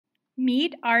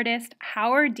Meet artist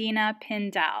Howardena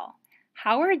Pindell.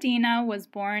 Howardena was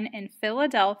born in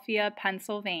Philadelphia,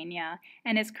 Pennsylvania,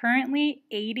 and is currently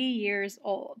 80 years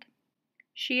old.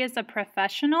 She is a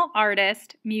professional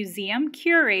artist, museum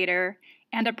curator,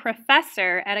 and a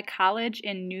professor at a college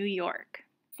in New York.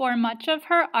 For much of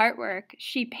her artwork,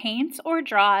 she paints or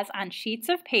draws on sheets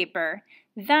of paper,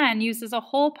 then uses a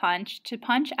hole punch to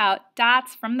punch out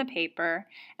dots from the paper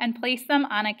and place them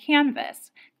on a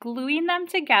canvas, gluing them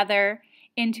together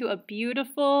into a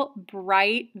beautiful,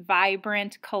 bright,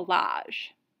 vibrant collage.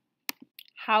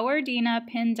 Howardena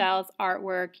Pindell's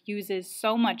artwork uses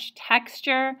so much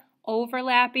texture,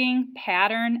 overlapping,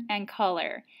 pattern, and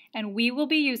color, and we will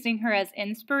be using her as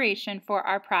inspiration for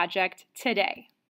our project today.